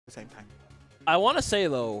the same time. I want to say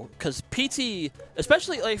though, because PT,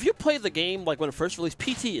 especially like if you play the game like when it first released,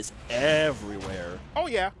 PT is everywhere. Oh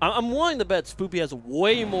yeah. I'm willing to bet Spoopy has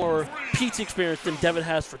way more PT experience than Deven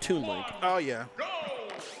has for Toon Link. Oh yeah.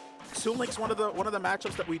 Toon Link's one of the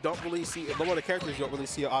matchups that we don't really see. One of the characters you don't really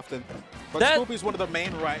see often. But Spoopy's one of the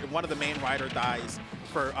main ride or dies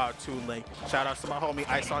for Toon Link. Shout outs to my homie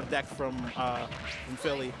Ice on Deck from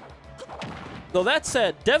Philly. Though that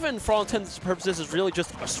said, Deven, for all intents and purposes, is really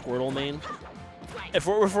just a Squirtle main. If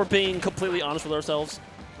we're being completely honest with ourselves,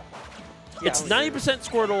 yeah, it's 90%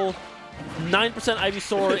 Squirtle, 9%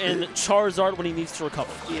 Ivysaur, and Charizard when he needs to recover.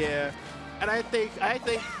 Yeah, and I think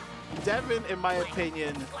Deven, in my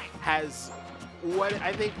opinion, has what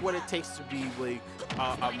it takes to be like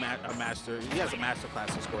a master. He has a master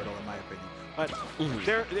class of Squirtle, in my opinion. But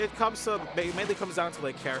it mainly comes down to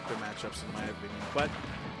like character matchups, in my opinion. But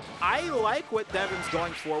I like what Deven's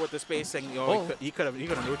going for with the spacing. You know, he could have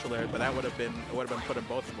neutral aired, but that would have been putting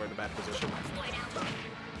both of them in a bad position.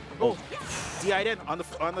 Oh, DI'd in on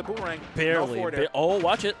the boomerang. Barely. No oh,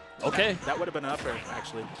 watch it. Okay. That would have been an up air,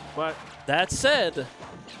 actually. But that said,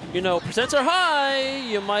 you know, percents are high.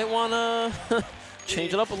 You might want to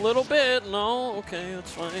change it up a little bit. No, okay,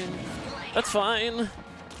 that's fine. That's fine.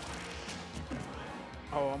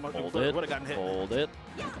 Oh, hold it. Would have gotten hit. Hold it.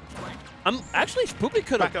 I'm actually Spoopy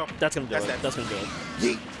could have. That's gonna do it. That's gonna do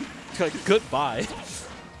it. Yeet. Goodbye.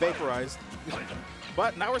 Vaporized.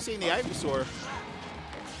 But now we're seeing the Ivysaur.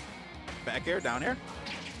 Back air, down air.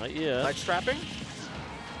 Not yet. Ledge trapping.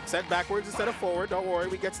 Set backwards instead of forward. Don't worry,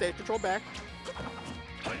 we get stage control back.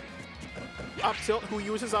 Up tilt. Who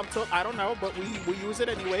uses up tilt? I don't know, but we use it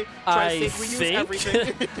anyway. I use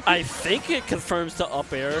everything. I think it confirms to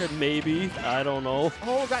up air. Maybe. I don't know.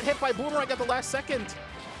 Oh, got hit by boomerang at the last second.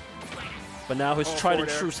 But now his tried and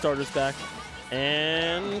true starter's back.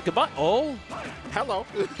 And goodbye. Oh. Hello.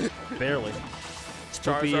 Barely.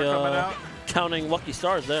 Stars are coming out. Counting lucky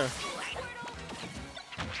stars there.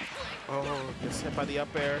 Oh, gets hit by the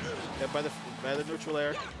up air. Hit by the neutral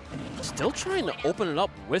air. Still trying to open it up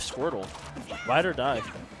with Squirtle. Ride or die.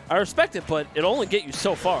 I respect it, but it'll only get you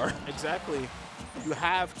so far. Exactly. You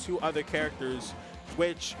have two other characters,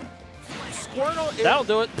 which Squirtle is... That'll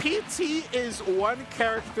do it. PT is one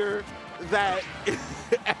character that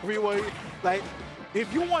everyone, like,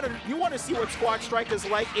 if you want to see what Squad Strike is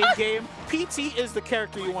like in game, PT is the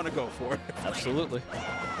character you want to go for. Absolutely.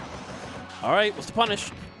 All right, what's the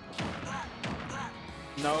punish?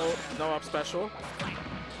 No up special.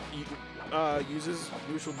 Uses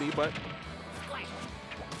neutral B, but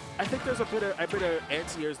I think there's a bit of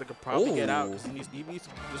anti-airs that could probably get out because he needs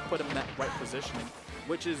to just put him in that right positioning,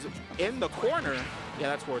 which is in the corner. Yeah,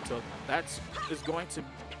 that's where it took. That is going to.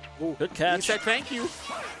 Ooh, good catch. He said thank you.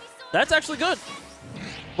 That's actually good.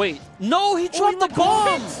 Wait, no, he dropped the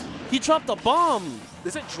bomb. He dropped the bomb.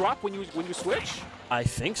 Does it drop when you switch? I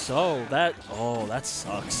think so. That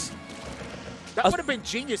sucks. That would have been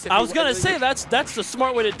genius. If I was gonna say that's the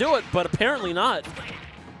smart way to do it, but apparently not.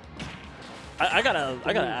 I gotta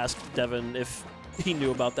ask Deven if he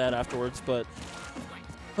knew about that afterwards, but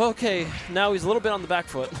okay, now he's a little bit on the back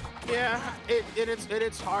foot. Yeah,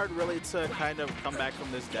 it's hard really to kind of come back from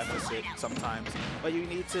this deficit sometimes, but you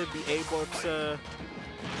need to be able to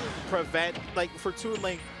prevent, like for Toon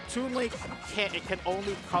Link can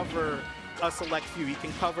only cover a select few. You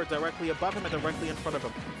can cover directly above him and directly in front of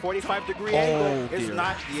him. 45-degree angle is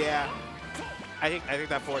not. Yeah, I think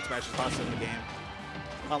that forward smash is possible in the game,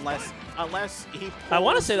 unless he. I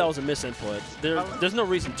want to say that was a misinput. There's no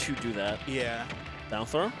reason to do that. Yeah. Down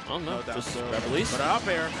throw? Oh no, just grab release. But up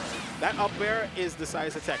air, that up air is the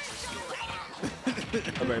size of Texas.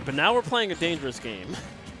 Okay, but now we're playing a dangerous game.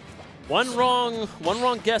 One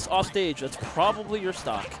wrong guess off stage. That's probably your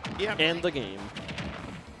stock. Yep. And the game.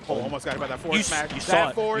 Oh, almost got it by that forward smash. You saw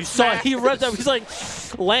it. You saw it. He read that. He's like,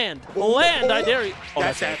 land. I dare you. Oh,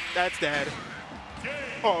 that's dead. That's dead.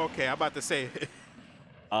 Oh, okay. I'm about to say.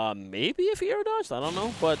 Maybe if he air dodged. I don't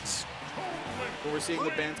know. But we're seeing the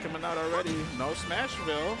bands coming out already. No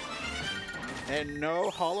Smashville. And no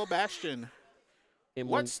Hollow Bastion.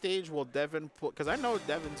 What stage will Deven put? Because I know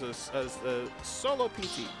Deven's a solo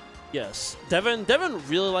PT. Yes. Deven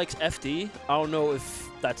really likes FD. I don't know if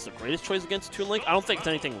that's the greatest choice against Toon Link. I don't think it's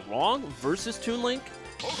anything wrong versus Toon Link.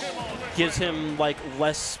 Gives him like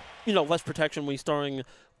less protection when he's throwing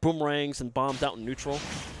boomerangs and bombs out in neutral.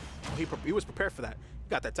 He was prepared for that. He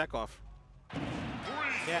got that tech off.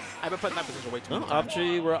 Yeah, I've been putting that position way too much.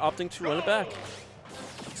 Actually, we're opting to run it back.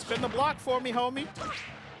 Spin the block for me, homie.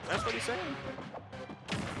 That's what he's saying.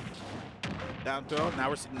 Down throw.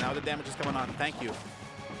 Now the damage is coming on. Thank you.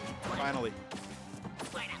 Finally.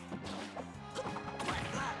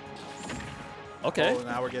 Okay. Oh,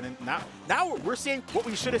 now we're getting now we're seeing what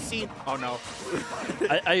we should have seen. Oh no.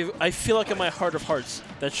 I feel like in my heart of hearts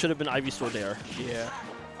that should have been Ivysaur there. Yeah.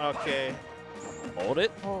 Okay. Hold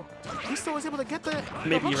it. Oh, he still was able to get the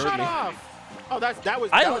Maybe he hook heard shot me. off. Oh, that was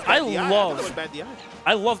I bad DI. love That was bad DI.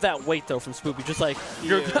 I love that weight though from Spoopy. Just like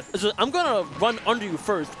you're, Yeah. I'm gonna run under you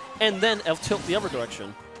first, and then I'll tilt the other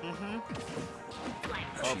direction.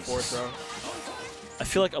 Oh, poor throw. I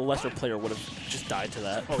feel like a lesser player would have just died to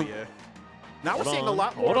that. Oh yeah. Now Hold we're seeing on. a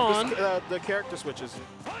lot more Hold of this, the character switches.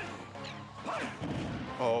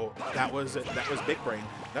 Oh, that was big brain.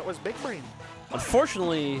 That was big brain.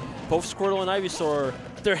 Unfortunately, both Squirtle and Ivysaur,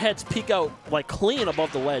 their heads peek out like clean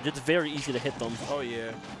above the ledge. It's very easy to hit them. Oh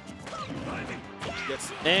yeah.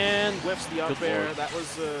 Gets And whiffs the up good air. lord. That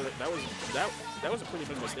was a pretty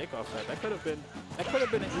big mistake off that. That could have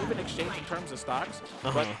been an even exchange in terms of stocks.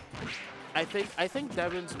 But I think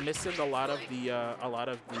Devin's missing a lot of the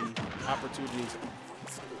opportunities.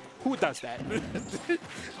 Who does that?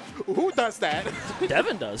 Who does that?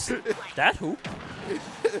 Devin does. That who?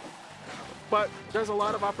 But there's a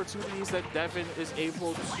lot of opportunities that Devin is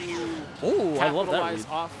able to Oh, I love that capitalize read.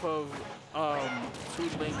 off of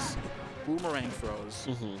Toon Link's boomerang throws.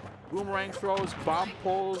 Boomerang throws, bomb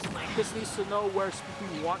pulls. Just needs to know where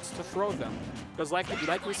Spoopy wants to throw them. Because like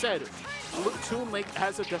we said, Toon Link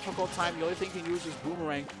has a difficult time. The only thing he uses is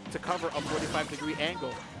boomerang to cover a 45-degree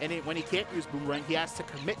angle. And when he can't use boomerang, he has to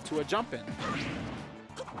commit to a jump in.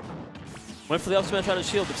 Went for the up smash out of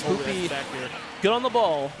shield, but Oh, Spoopy that's back here. get on the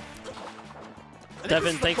ball. I think Devin,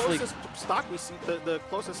 this is thankfully, the closest stock we see, the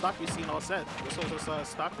closest stock we've seen all set. This was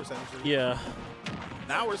stock percentage. Yeah.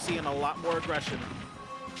 Now we're seeing a lot more aggression.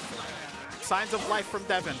 Signs of life from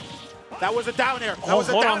Devin. That was a down air. That was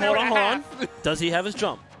a hold down on, air hold on, and a hold on. half. Does he have his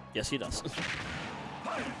jump? Yes, he does.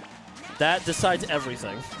 That decides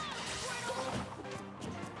everything.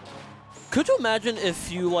 Could you imagine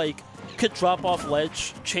if you like could drop off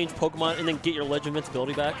ledge, change Pokemon, and then get your ledge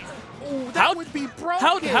invincibility back? Ooh, that would be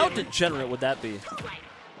broken. How degenerate would that be?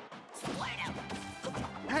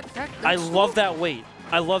 I that's love that weight.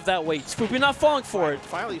 I love that weight. Spoopy not falling for it.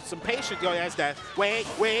 Finally, some patience. Yo, that's that. Wait.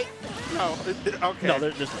 No. Okay. No,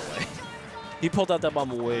 there's no way. He pulled out that bomb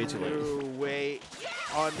way too late. No, wait.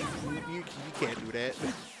 You can't do that.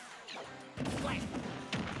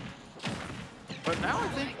 But now I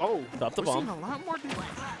think, drop the we're bomb. seeing a lot more.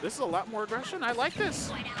 This is a lot more aggression. I like this.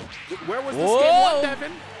 Where was this Whoa. game one,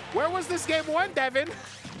 Devin? Where was this game one, Devin?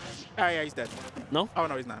 Oh yeah, he's dead. No? Oh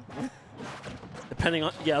no, he's not. Depending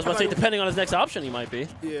on, yeah, I was about to say, depending on his next option, he might be.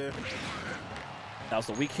 Yeah. That was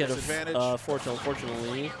the weak hit of Disadvantage.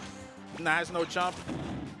 unfortunately. Nah, has no jump.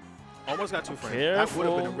 Almost got two frames. Careful.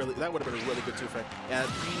 That would have been a really good two frame.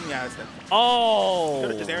 Yeah, it's dead.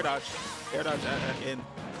 Oh! Just air dodge. Air dodge in.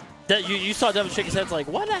 That you saw Devin shake his head like,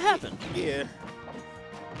 why did that happen? Yeah.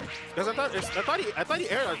 Because I thought he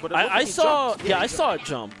air dodged, but it looked I like he saw jumped. yeah, I he saw it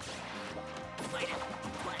jump.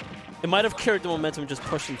 It might have carried the momentum and just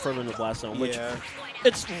pushed him further into Blast Zone, which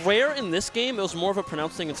it's rare in this game. It was more of a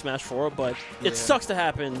pronounced thing in Smash 4, but it sucks to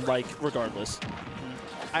happen like regardless.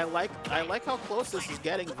 I like how close this is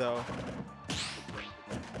getting though.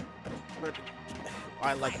 But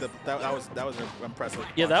I like that was impressive.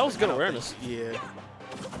 Yeah, that was good awareness. Yeah.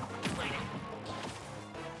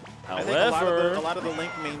 However, I think a lot of the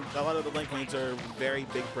link mains are very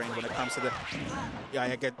big brain when it comes to the. Yeah,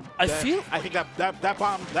 I get. I think that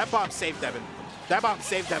bomb saved Devin. That bomb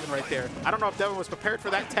saved Devin right there. I don't know if Devin was prepared for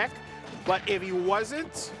that tech, but if he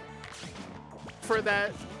wasn't for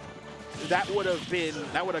that, that would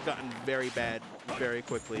have gotten very bad very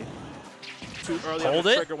quickly. Too early on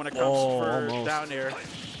the trigger when it comes for down air.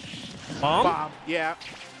 Bomb. Yeah.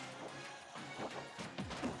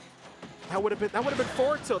 That would have been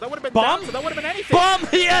forward tilt. That would have been down tilt. That would have been anything. Bomb!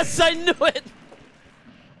 Yes, I knew it.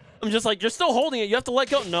 I'm just like, you're still holding it. You have to let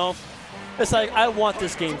go. No. It's like, I want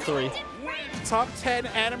this game 3. Top 10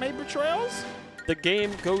 anime betrayals? The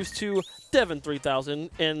game goes to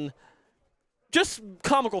Deven3000 in just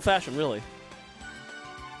comical fashion, really.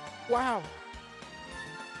 Wow.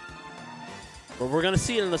 Well, we're gonna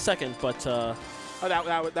see it in a second, but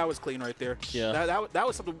that was clean right there. Yeah. That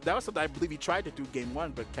was something I believe he tried to do game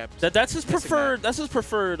 1, but kept. That's his preferred. That's his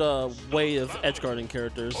preferred way of edge guarding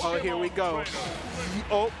characters. Oh, here we go.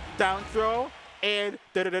 Oh, down throw and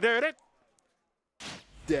dead.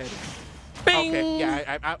 Bing! Okay,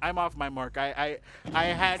 yeah, I'm off my mark. I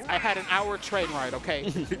had an hour train ride.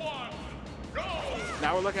 Okay.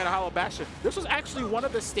 Now we're looking at a Hollow Bastion. This was actually one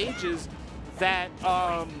of the stages that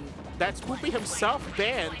that Spoopy himself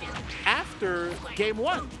banned after game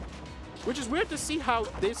 1, which is weird to see how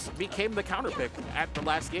this became the counter pick at the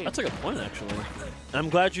last game. That's a good point, actually. I'm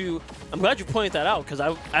glad you I'm glad you pointed that out because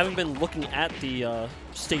I haven't been looking at the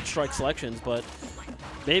stage strike selections, but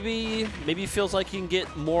maybe he feels like he can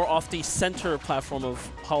get more off the center platform of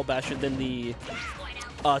Hollow Bastion than the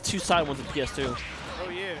two side ones of PS2. Oh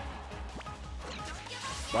yeah.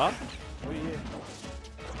 Rob? Oh yeah.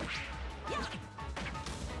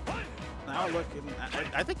 Now look,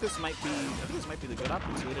 I think this might be the good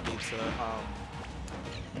opportunity to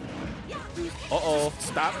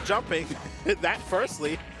stop jumping. That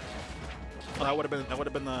firstly. Oh, that would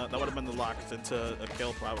have been the lock into a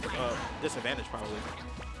kill probably. Disadvantage probably.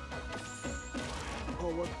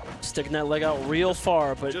 Oh, what? Sticking that leg out real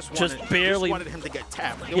far, but just barely. Just wanted him to get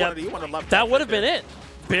tapped. He wanted left. That would have been it.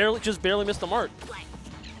 Just barely missed the mark.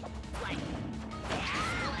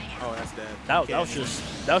 Oh, that's dead. That was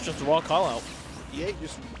just a raw call out. Yeah,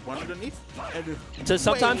 just one underneath. So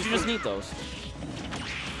sometimes you just need those.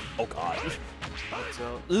 Oh god.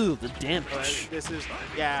 So, ooh, the damage. This is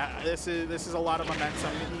a lot of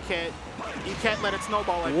momentum. You can't let it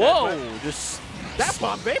snowball like that. Whoa! That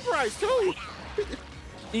bomb vaporized too.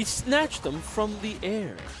 He snatched them from the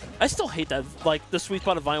air. I still hate that. Like the sweet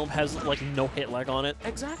spot of Viome has like no hit lag on it.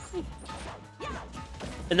 Exactly.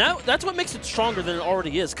 And that's what makes it stronger than it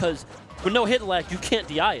already is. Because with no hit lag, you can't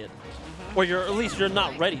DI it, or at least you're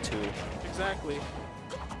not ready to. Exactly.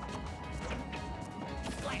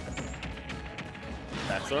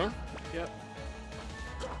 Back throw. Yep.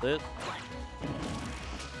 Lit.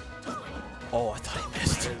 Oh, I thought he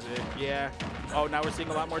missed. Is it? Yeah. Oh, now we're seeing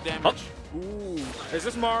a lot more damage. Oh. Ooh. Is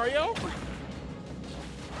this Mario?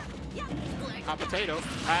 Hot potato.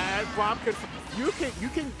 Bomb could. You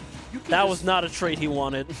can. That was not a trade he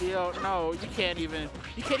wanted. No, you can't even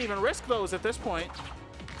risk those at this point.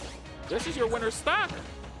 This is your winner's stock.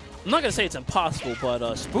 I'm not gonna say it's impossible, but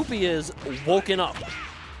Spoopy is woken up.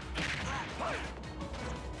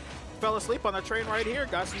 Fell asleep on the train right here,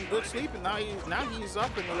 got some good sleep, and now he's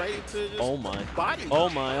up and ready to just body. Oh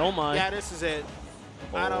my, oh my. Yeah, this is it.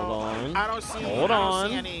 I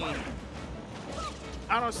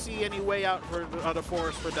don't see any way out for the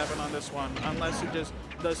forest for Deven on this one, unless he just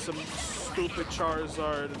does some stupid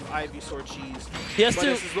Charizard and Ivysaur cheese. He has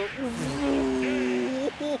to.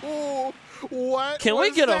 What? Can we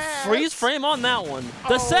get a freeze frame on that one?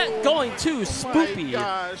 The set going to Spoopy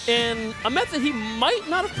in a method he might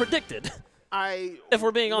not have predicted. If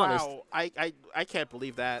we're being honest. Wow, I can't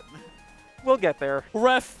believe that. We'll get there.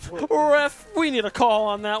 Ref, we need a call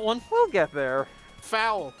on that one. We'll get there.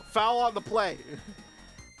 Foul on the play.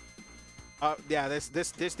 Yeah, this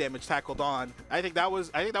damage tackled on. I think that was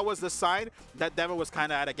the sign that Deven was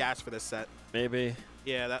kind of out of gas for this set. Maybe.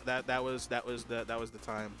 Yeah, that was the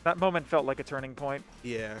time. That moment felt like a turning point.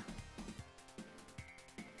 Yeah.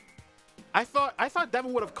 I thought Deven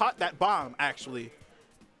would have caught that bomb actually,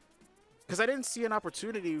 because I didn't see an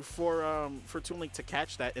opportunity for Toon Link to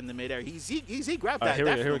catch that in the midair. He grabbed that.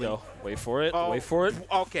 Here we go. Wait for it. Wait for it.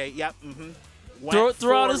 Okay. Yep.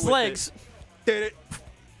 Throw out his legs. Did it?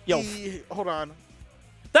 Yo. Hold on.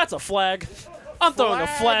 That's a flag. I'm throwing a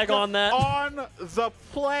flag on that. On the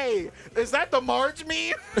play. Is that the Marge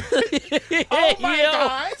meme? Oh my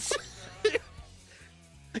gosh.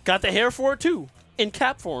 Got the hair for it too, in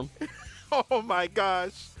cap form. Oh my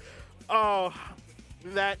gosh. Oh,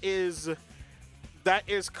 that is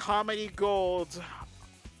comedy gold.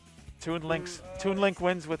 Toon Link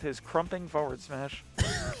wins with his crumping forward smash.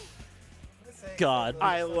 God.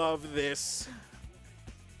 I love this.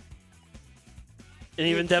 And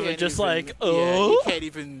even Deven just like, oh. Yeah, he can't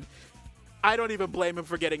even. I don't even blame him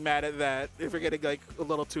for getting mad at that, for getting like a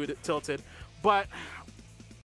little too tilted. But